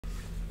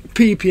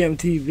PPM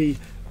TV.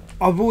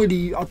 I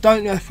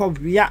don't know if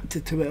I've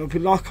reacted to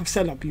it. Like I've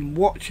said, I've been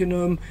watching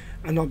them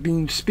and I've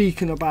been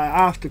speaking about it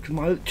after, because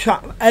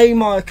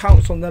my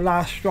account's on the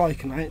last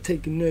strike and I ain't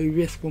taking no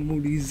risk from all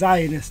these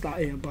Zionists that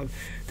here, but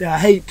they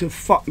hate to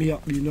fuck me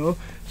up, you know.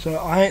 So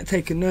I ain't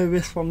taking no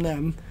risk from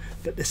them.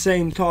 But at the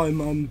same time,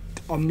 I'm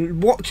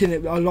watching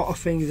it, a lot of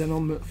things, and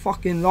I'm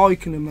fucking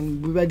liking them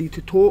and ready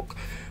to talk.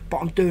 But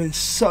I'm doing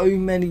so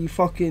many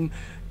fucking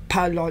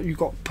like, you've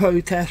got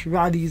protest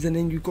rallies, and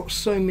then you've got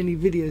so many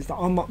videos that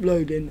I'm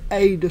uploading,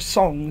 the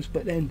songs,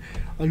 but then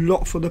a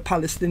lot for the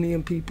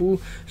Palestinian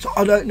people. So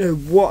I don't know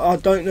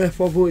if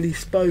I've already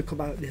spoke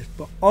about this,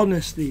 but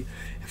honestly,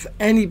 if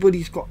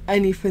anybody's got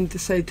anything to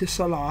say to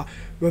Salah,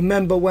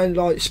 remember when,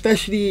 like,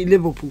 especially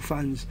Liverpool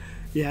fans,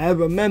 yeah,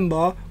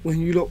 remember when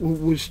you lot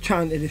was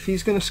chanting, if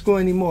he's going to score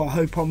any more, I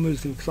hope I'm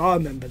Muslim, because I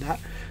remember that.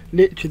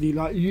 Literally,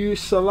 like,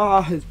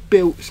 Salah has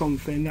built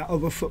something that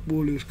other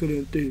footballers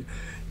couldn't do.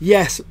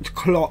 Yes,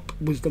 Klopp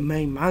was the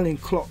main man, and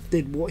Klopp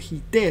did what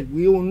he did.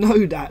 We all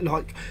know that.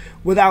 Like,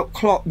 without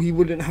Klopp, we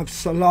wouldn't have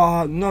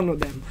Salah, none of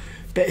them.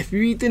 But if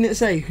we didn't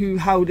say who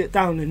held it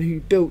down and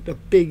who built the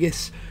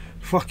biggest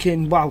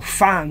fucking,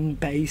 fan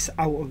base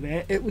out of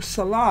it, it was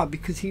Salah,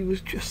 because he was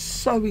just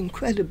so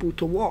incredible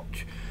to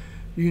watch,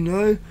 you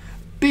know.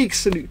 Big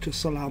salute to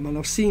Salah, man.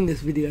 I've seen this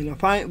video, and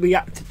if I ain't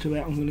reacted to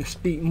it, I'm going to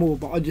speak more,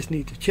 but I just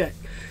need to check,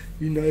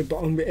 you know.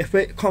 But if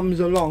it comes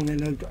along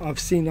and I've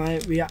seen I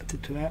ain't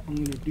reacted to it, I'm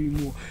going to do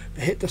more.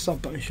 But hit the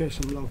sub button, show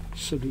some love.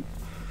 Salute.